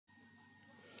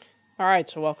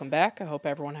Alright, so welcome back. I hope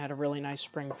everyone had a really nice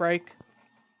spring break.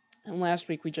 And last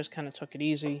week we just kind of took it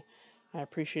easy. I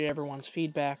appreciate everyone's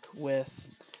feedback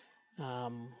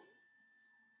um,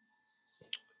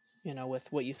 with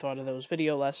what you thought of those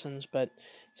video lessons, but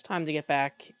it's time to get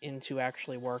back into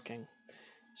actually working.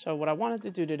 So what I wanted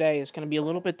to do today is going to be a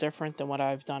little bit different than what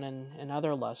I've done in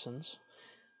other lessons.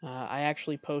 I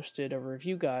actually posted a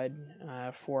review guide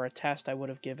for a test I would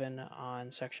have given on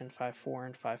section 5.4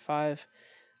 and 5.5.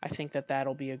 I think that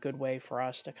that'll be a good way for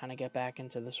us to kind of get back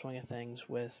into the swing of things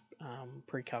with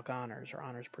pre-calc honors or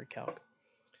honors pre-calc.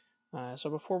 So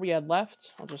before we head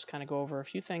left, I'll just kind of go over a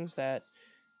few things that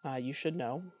you should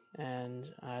know, and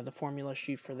the formula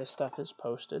sheet for this stuff is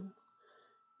posted.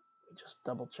 Let me just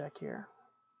double check here.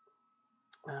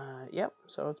 Yep,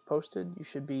 so it's posted. You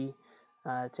should be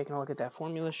taking a look at that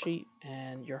formula sheet,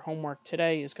 and your homework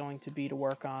today is going to be to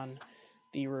work on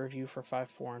the review for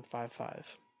 5.4 and 5.5.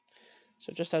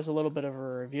 So just as a little bit of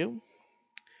a review,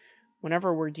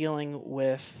 whenever we're dealing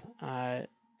with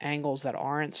angles that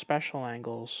aren't special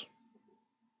angles,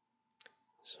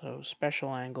 so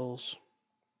special angles,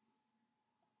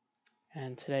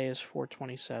 and today is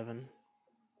 427.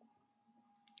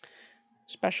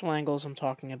 Special angles I'm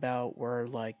talking about were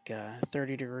like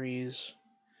 30 degrees,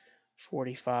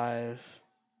 45,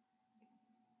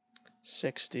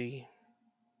 60,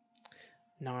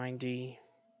 90,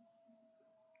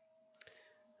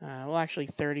 well actually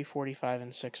 30, 45,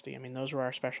 and 60. I mean, those were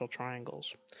our special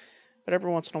triangles. But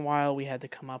every once in a while we had to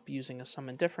come up using a sum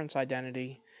and difference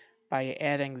identity by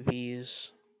adding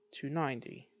these to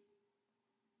 90.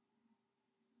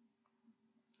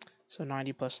 So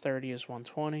 90 plus 30 is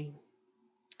 120.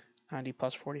 90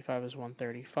 plus 45 is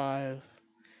 135.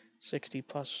 60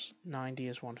 plus 90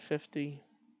 is 150.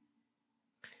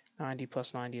 90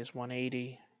 plus 90 is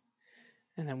 180.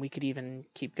 And then we could even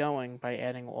keep going by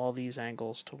adding all these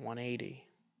angles to 180.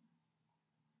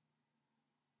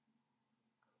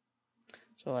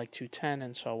 So like 210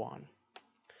 and so on.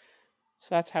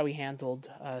 So that's how we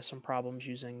handled some problems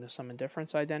using the sum and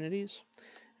difference identities.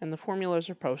 And the formulas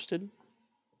are posted,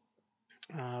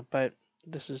 but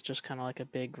this is just kind of like a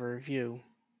big review.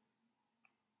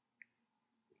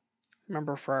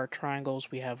 Remember, for our triangles,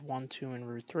 we have 1, 2, and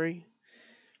root 3.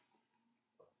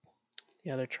 The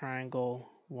other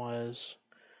triangle was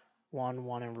 1,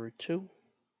 1, and root 2.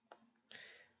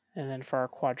 And then for our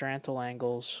quadrantal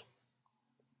angles,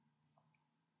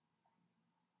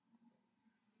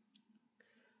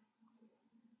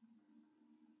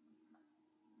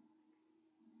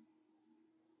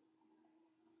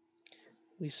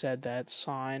 we said that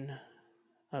sine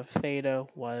of theta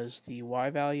was the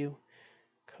y value,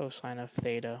 cosine of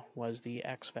theta was the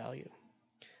x value,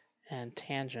 and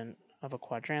tangent of a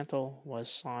quadrantal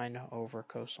was sine over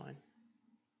cosine.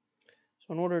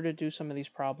 So in order to do some of these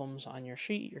problems on your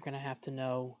sheet, you're going to have to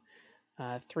know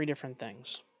 3 different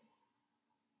things.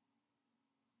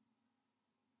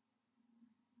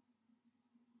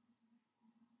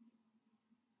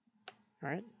 All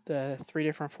right, the 3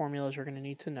 different formulas you're going to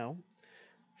need to know.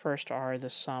 First are the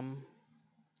sum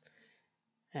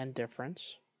and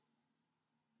difference.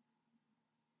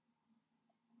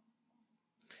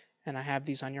 And I have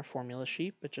these on your formula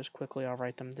sheet, but just quickly I'll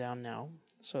write them down now.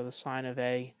 So the sine of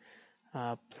A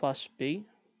plus B.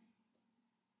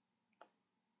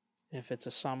 If it's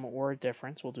a sum or a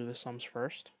difference, we'll do the sums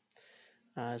first.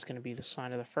 Is going to be the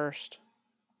sine of the first,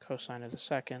 cosine of the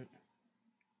second,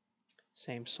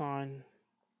 same sign,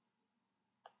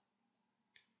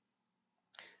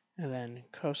 and then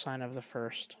cosine of the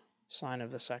first, sine of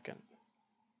the second.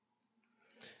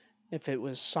 If it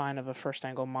was sine of a first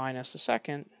angle minus the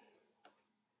second,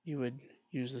 you would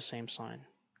use the same sign.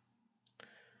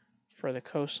 For the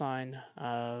cosine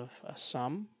of a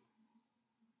sum,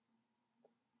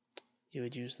 you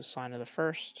would use the sine of the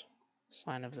first,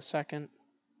 sine of the second,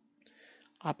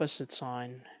 opposite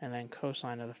sign, and then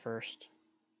cosine of the first.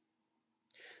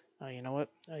 You know what?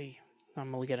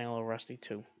 I'm only getting a little rusty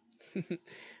too.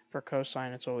 For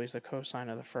cosine, it's always the cosine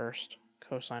of the first,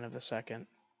 cosine of the second,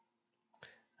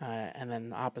 and then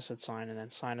the opposite sign, and then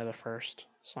sine of the first,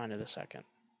 sine of the second.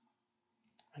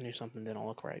 I knew something didn't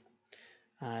look right.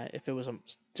 If it was a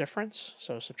difference,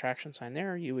 so subtraction sign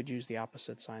there, you would use the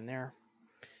opposite sign there.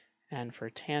 And for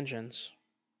tangents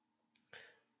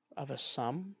of a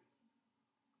sum,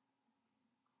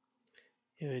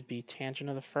 it would be tangent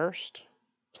of the first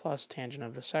plus tangent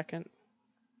of the second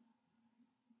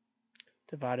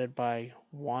divided by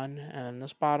 1, and then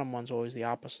this bottom one's always the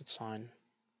opposite sign.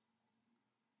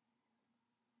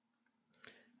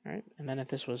 All right, and then if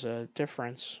this was a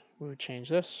difference, we would change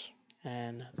this,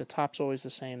 and the top's always the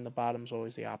same, the bottom's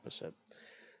always the opposite.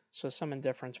 So some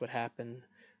indifference would happen,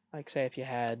 like say if you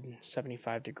had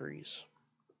 75 degrees.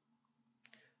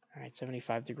 All right,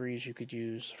 75 degrees, you could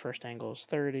use first angle is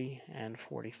 30 and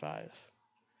 45.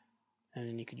 And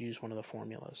then you could use one of the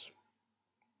formulas.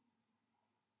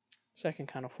 Second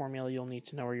kind of formula you'll need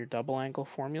to know are your double angle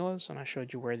formulas, and I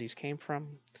showed you where these came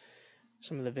from.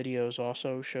 Some of the videos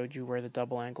also showed you where the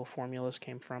double angle formulas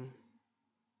came from.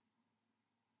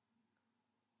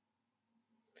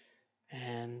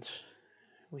 And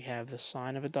we have the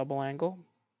sine of a double angle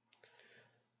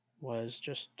was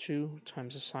just 2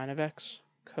 times the sine of x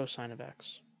cosine of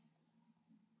x.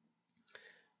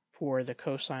 For the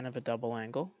cosine of a double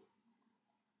angle,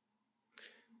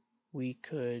 we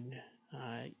could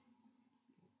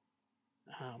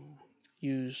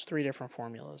use 3 different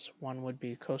formulas. One would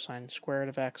be cosine squared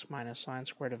of x minus sine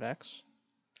squared of x.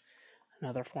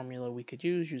 Another formula we could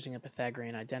use using a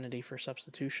Pythagorean identity for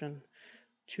substitution,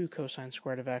 2 cosine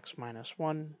squared of x minus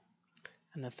 1.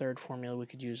 And the third formula we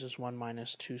could use is 1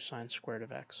 minus 2 sine squared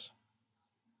of x.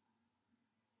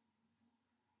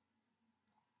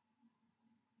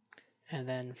 And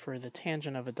then for the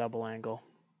tangent of a double angle,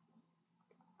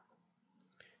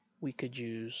 we could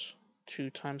use 2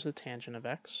 times the tangent of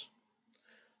x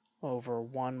over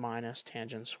 1 minus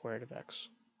tangent squared of x.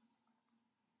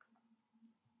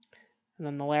 And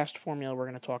then the last formula we're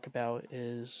going to talk about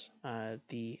is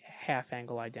the half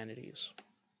angle identities,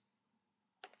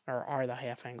 or are the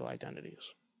half angle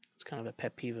identities. It's kind of a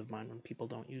pet peeve of mine when people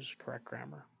don't use correct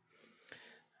grammar.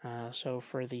 So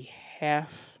for the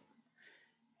half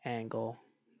angle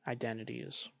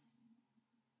identities,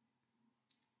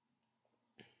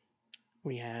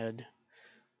 we had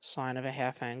sine of a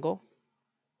half angle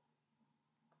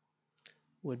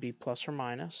would be plus or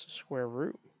minus square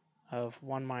root of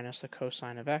 1 minus the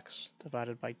cosine of x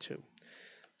divided by 2.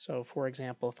 So for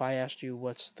example, if I asked you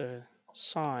what's the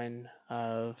sine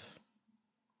of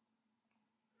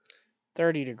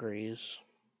 30 degrees,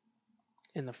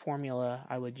 in the formula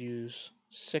I would use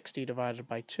 60 divided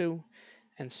by 2,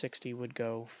 and 60 would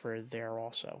go for there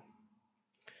also.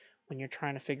 When you're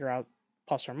trying to figure out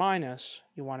plus or minus,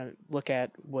 you want to look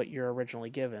at what you're originally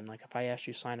given. Like if I asked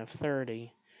you sine of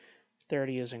 30,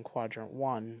 30 is in quadrant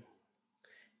 1.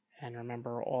 And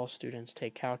remember, all students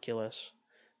take calculus.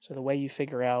 So the way you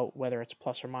figure out whether it's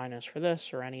plus or minus for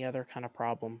this or any other kind of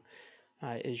problem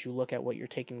is you look at what you're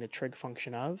taking the trig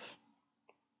function of,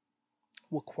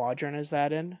 what quadrant is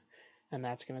that in, and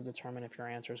that's going to determine if your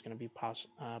answer is going to be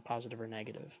positive or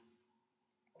negative.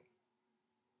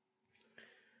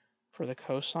 For the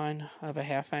cosine of a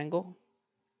half angle,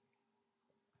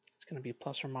 it's going to be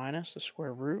plus or minus the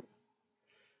square root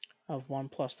of 1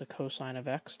 plus the cosine of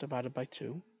x divided by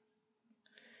 2.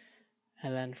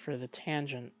 And then for the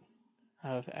tangent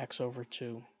of x over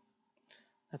 2,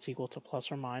 that's equal to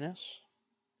plus or minus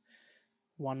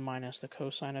 1 minus the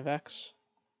cosine of x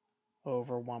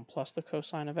over 1 plus the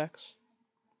cosine of x.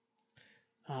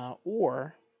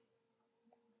 Or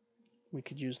we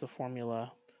could use the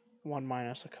formula 1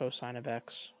 minus the cosine of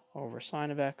x over sine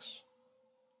of x.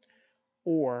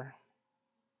 Or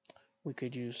we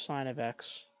could use sine of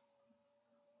x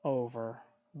over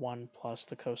 1 plus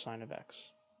the cosine of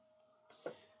x.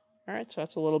 All right, so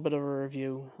that's a little bit of a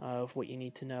review of what you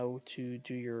need to know to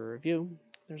do your review.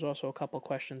 There's also a couple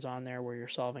questions on there where you're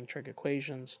solving trig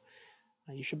equations.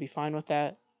 You should be fine with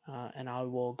that, and I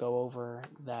will go over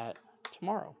that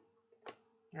tomorrow.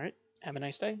 All right, have a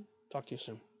nice day. Talk to you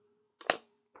soon.